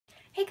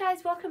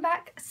guys, welcome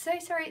back. So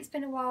sorry it's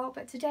been a while,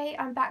 but today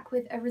I'm back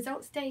with a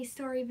results day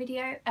story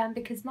video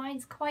because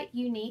mine's quite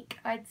unique,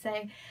 I'd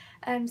say.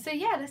 So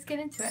yeah, let's get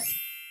into it.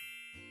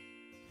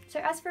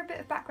 So as for a bit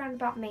of background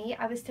about me,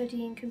 I was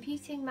studying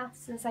computing,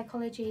 maths and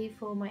psychology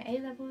for my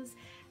A-levels,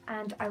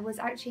 and I was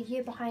actually a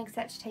year behind because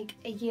I had to take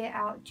a year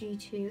out due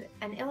to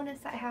an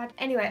illness that I had.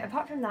 Anyway,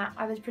 apart from that,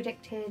 I was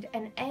predicted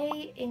an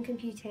A in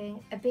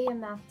computing, a B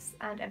in maths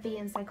and a B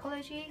in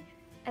psychology.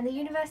 And the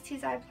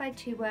universities I applied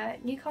to were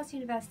Newcastle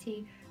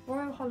University,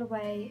 Royal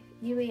Holloway,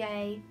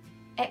 UEA,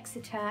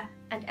 Exeter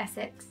and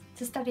Essex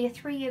to study a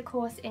 3-year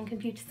course in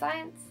computer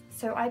science.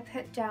 So I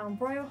put down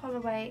Royal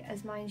Holloway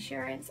as my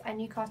insurance and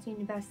Newcastle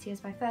University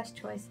as my first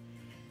choice.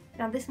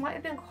 Now this might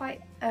have been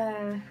quite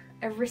a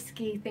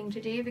risky thing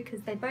to do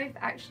because they both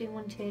actually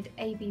wanted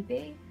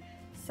ABB.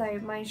 So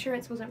my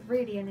insurance wasn't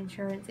really an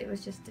insurance, it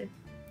was just a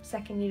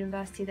second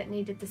university that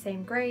needed the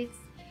same grades.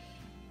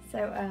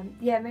 So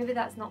yeah, maybe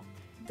that's not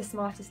the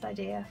smartest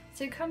idea.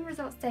 So come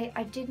results day,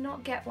 I did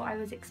not get what I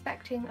was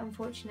expecting,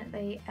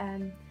 unfortunately.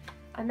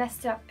 I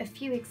messed up a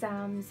few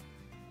exams.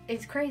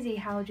 It's crazy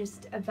how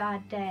just a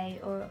bad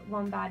day or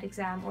one bad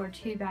exam or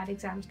 2 bad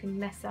exams can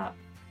mess up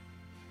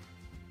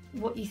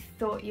what you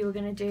thought you were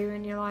going to do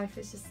in your life.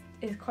 It's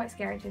quite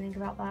scary to think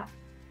about that.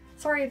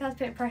 Sorry if that's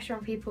putting pressure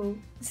on people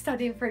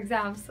studying for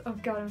exams. Oh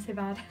god, I'm so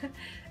bad.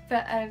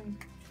 But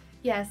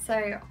yeah,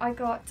 so I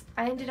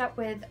ended up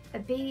with a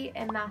B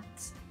in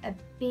maths, a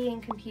B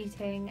in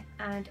computing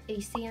and a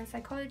C in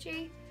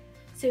psychology.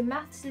 So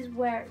maths is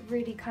where it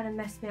really kind of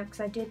messed me up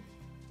because I did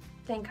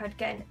think I'd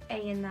get an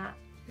A in that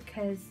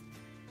because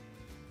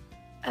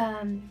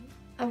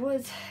I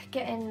was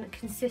getting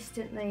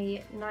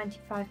consistently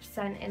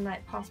 95% in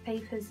like past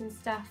papers and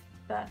stuff,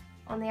 but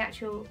on the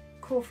actual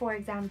Core 4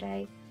 exam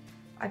day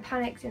I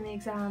panicked in the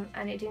exam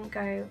and it didn't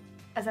go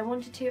as I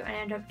wanted to, and I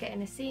ended up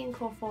getting a C in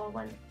Core 4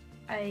 when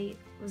I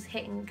was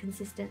hitting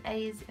consistent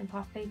A's in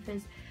past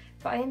papers.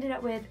 But I ended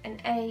up with an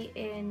A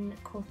in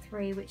Core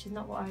 3, which is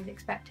not what I was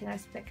expecting. I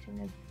was expecting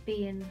a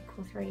B in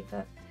Core 3,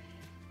 but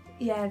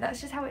yeah,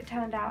 that's just how it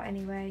turned out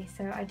anyway.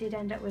 So I did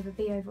end up with a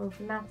B overall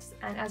for maths.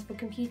 And as for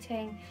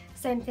computing,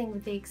 same thing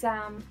with the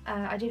exam.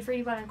 I did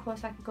really well in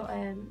coursework. I got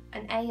an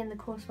A in the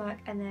coursework,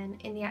 and then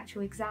in the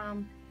actual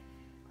exam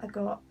I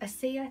got a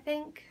C, I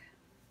think,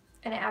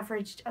 and it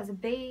averaged as a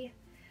B.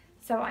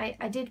 So I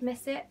did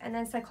miss it. And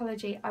then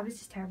psychology, I was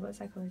just terrible at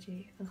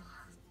psychology. Ugh.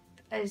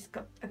 I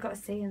got a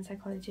C in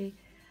psychology,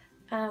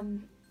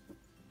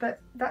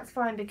 but that's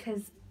fine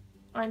because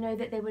I know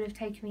that they would have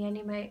taken me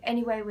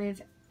anyway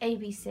with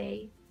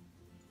ABC,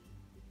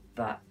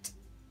 but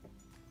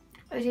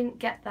I didn't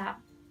get that,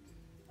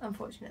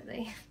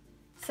 unfortunately.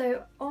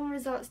 So on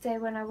results day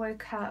when I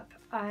woke up,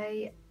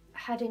 I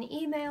had an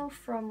email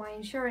from my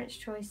insurance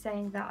choice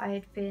saying that I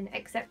had been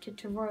accepted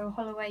to Royal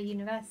Holloway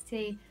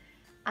University,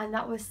 and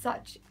that was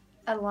such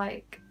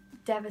a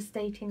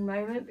devastating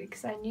moment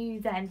because I knew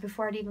then,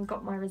 before I'd even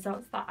got my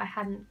results, that I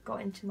hadn't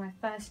got into my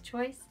first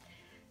choice.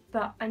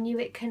 But I knew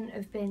it couldn't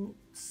have been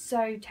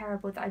so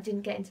terrible that I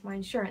didn't get into my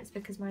insurance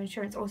because my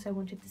insurance also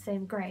wanted the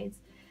same grades.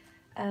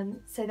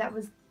 So that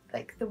was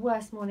like the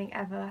worst morning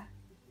ever,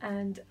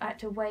 and I had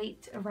to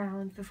wait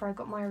around before I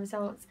got my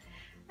results.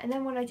 And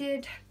then when I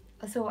did,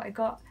 I saw what I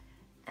got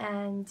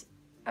and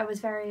I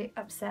was very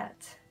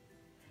upset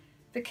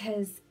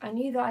because I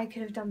knew that I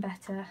could have done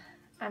better,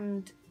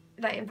 and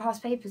like in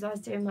past papers I was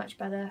doing much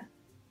better,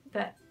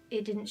 but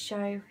it didn't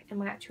show in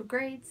my actual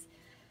grades,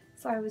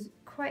 so I was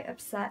quite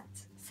upset.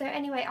 So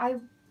anyway, I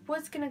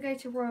was going to go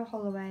to Royal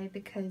Holloway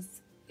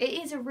because it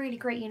is a really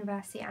great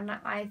university and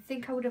I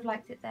think I would have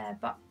liked it there,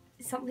 but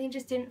something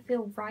just didn't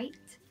feel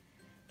right,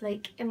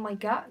 like in my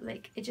gut,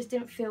 like it just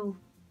didn't feel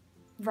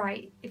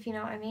right, if you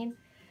know what I mean.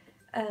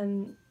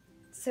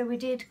 So we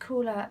did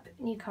call up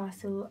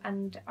Newcastle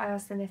and I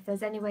asked them if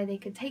there's any way they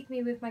could take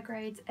me with my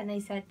grades, and they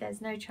said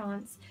there's no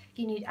chance,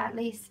 you need at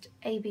least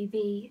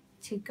ABB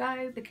to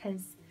go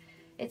because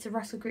it's a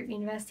Russell Group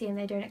university and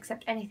they don't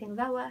accept anything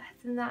lower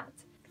than that.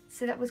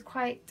 So that was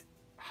quite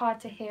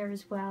hard to hear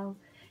as well.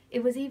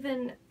 It was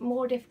even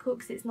more difficult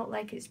because it's not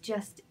like it's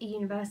just a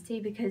university,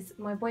 because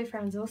my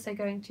boyfriend's also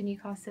going to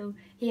Newcastle.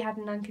 He had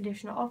an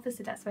unconditional offer,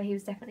 so that's where he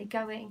was definitely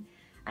going,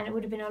 and it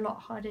would have been a lot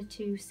harder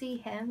to see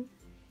him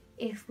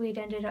if we'd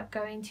ended up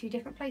going to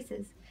different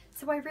places.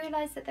 So I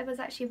realised that there was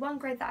actually one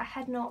grade that I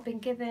had not been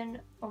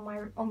given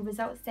on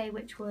results day,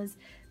 which was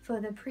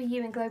for the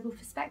Pre-U in Global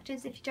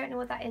Perspectives. If you don't know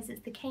what that is, it's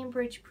the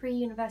Cambridge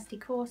pre-university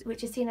course,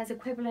 which is seen as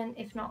equivalent,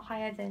 if not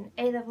higher, than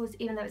A-levels,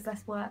 even though it's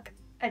less work.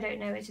 I don't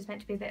know, it's just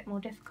meant to be a bit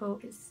more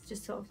difficult. It's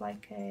just sort of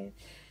like a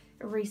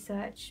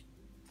research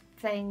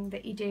thing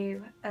that you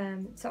do.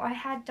 So I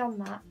had done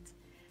that,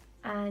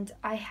 and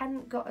I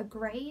hadn't got a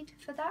grade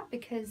for that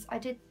because I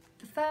did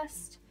the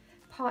first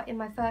part in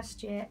my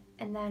first year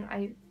and then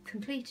I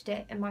completed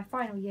it in my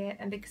final year,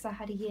 and because I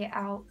had a year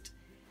out,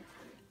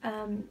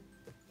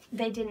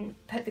 they didn't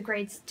put the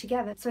grades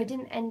together, so I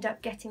didn't end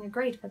up getting a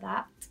grade for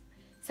that.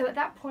 So at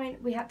that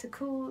point we had to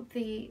call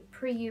the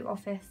Pre-U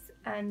office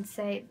and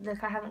say,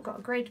 look, I haven't got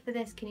a grade for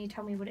this, can you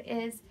tell me what it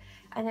is?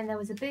 And then there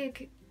was a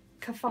big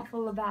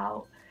kerfuffle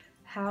about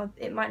how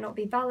it might not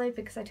be valid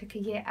because I took a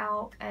year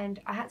out, and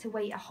I had to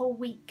wait a whole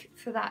week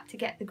for that to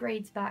get the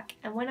grades back.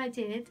 And when I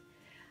did,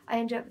 I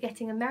ended up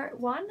getting a merit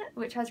 1,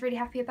 which I was really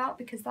happy about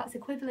because that's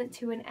equivalent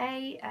to an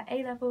A at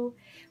A level,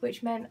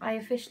 which meant I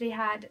officially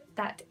had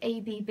that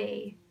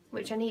ABB,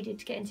 which I needed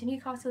to get into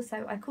Newcastle.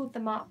 So I called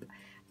them up,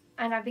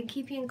 and I've been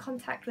keeping in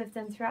contact with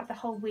them throughout the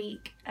whole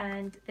week,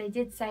 and they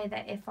did say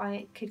that if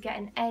I could get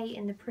an A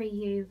in the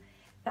pre-U,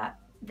 that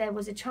there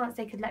was a chance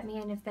they could let me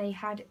in if they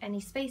had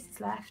any spaces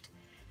left.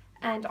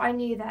 And I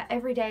knew that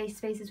every day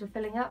spaces were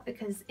filling up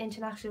because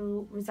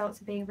international results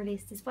were being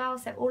released as well,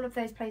 so all of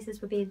those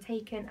places were being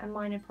taken and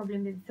mine had probably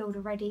been filled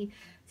already.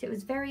 So it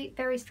was very,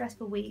 very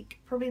stressful week,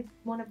 probably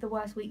one of the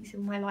worst weeks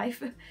in my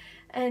life.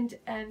 And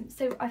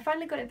so I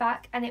finally got it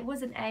back, and it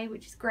was an A,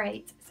 which is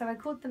great. So I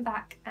called them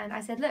back and I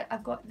said, look,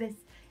 I've got this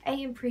A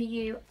in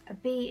pre-U, a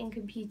B in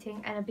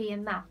computing and a B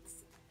in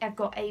maths. I've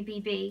got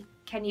ABB,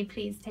 can you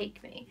please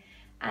take me?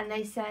 And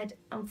they said,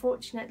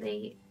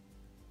 unfortunately,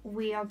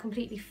 we are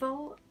completely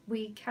full.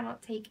 We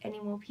cannot take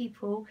any more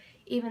people,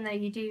 even though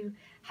you do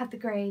have the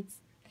grades,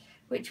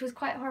 which was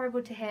quite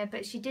horrible to hear.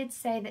 But she did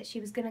say that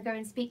she was going to go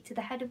and speak to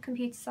the head of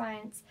computer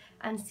science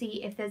and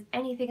see if there's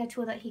anything at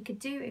all that he could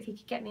do, if he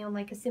could get me on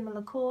like a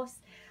similar course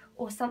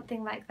or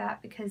something like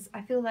that, because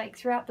I feel like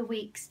throughout the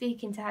week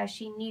speaking to her,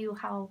 she knew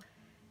how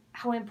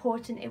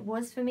important it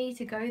was for me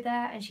to go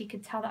there, and she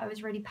could tell that I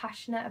was really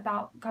passionate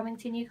about coming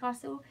to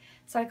Newcastle.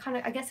 So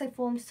I guess I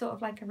formed sort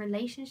of like a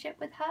relationship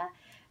with her,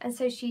 and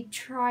so she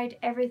tried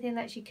everything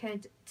that she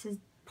could to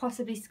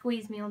possibly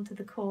squeeze me onto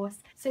the course.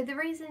 So the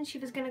reason she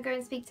was going to go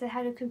and speak to the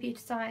head of computer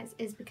science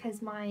is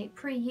because my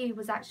pre-U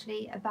was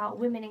actually about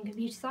women in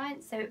computer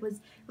science, so it was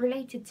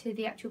related to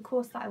the actual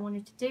course that I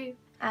wanted to do.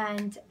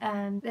 And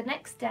the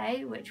next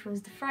day, which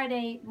was the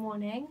Friday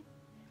morning,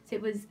 so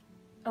it was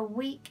a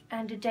week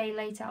and a day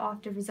later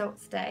after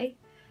results day,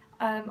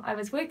 I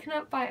was woken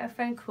up by a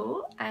phone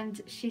call,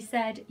 and she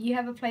said, you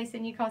have a place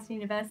at Newcastle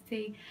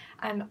University.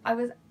 And I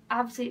was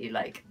absolutely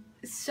like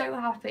so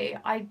happy.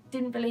 I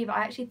didn't believe it.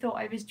 I actually thought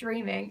I was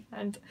dreaming,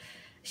 and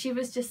she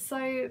was just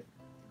so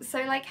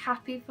like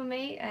happy for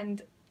me,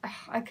 and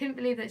I couldn't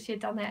believe that she had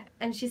done it.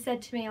 And she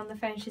said to me on the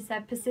phone, she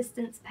said,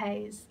 persistence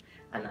pays,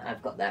 and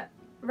I've got that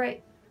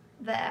right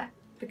there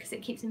because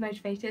it keeps me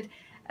motivated.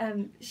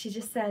 She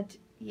just said,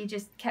 you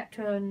just kept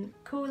on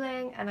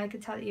calling, and I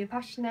could tell that you were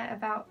passionate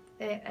about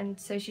it, and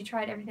so she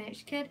tried everything that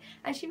she could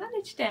and she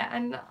managed it,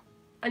 and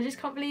I just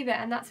can't believe it.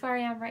 And that's where I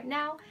am right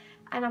now,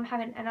 and I'm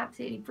having an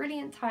absolutely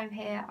brilliant time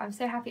here. I'm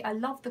so happy. I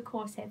love the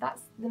course here.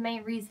 That's the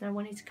main reason I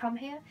wanted to come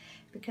here,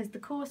 because the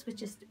course was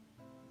just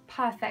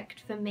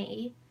perfect for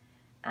me,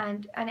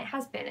 and it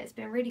has been. It's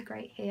been really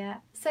great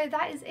here. So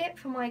that is it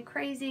for my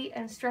crazy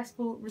and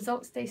stressful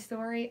results day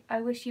story.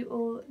 I wish you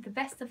all the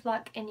best of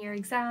luck in your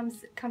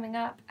exams coming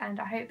up, and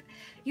I hope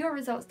your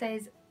results day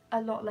is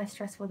a lot less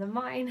stressful than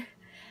mine.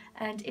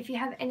 And if you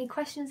have any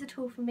questions at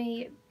all for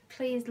me,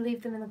 please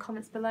leave them in the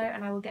comments below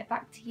and I will get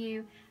back to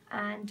you.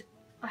 And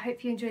I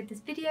hope you enjoyed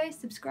this video.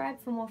 Subscribe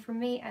for more from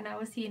me, and I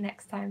will see you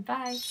next time.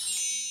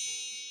 Bye!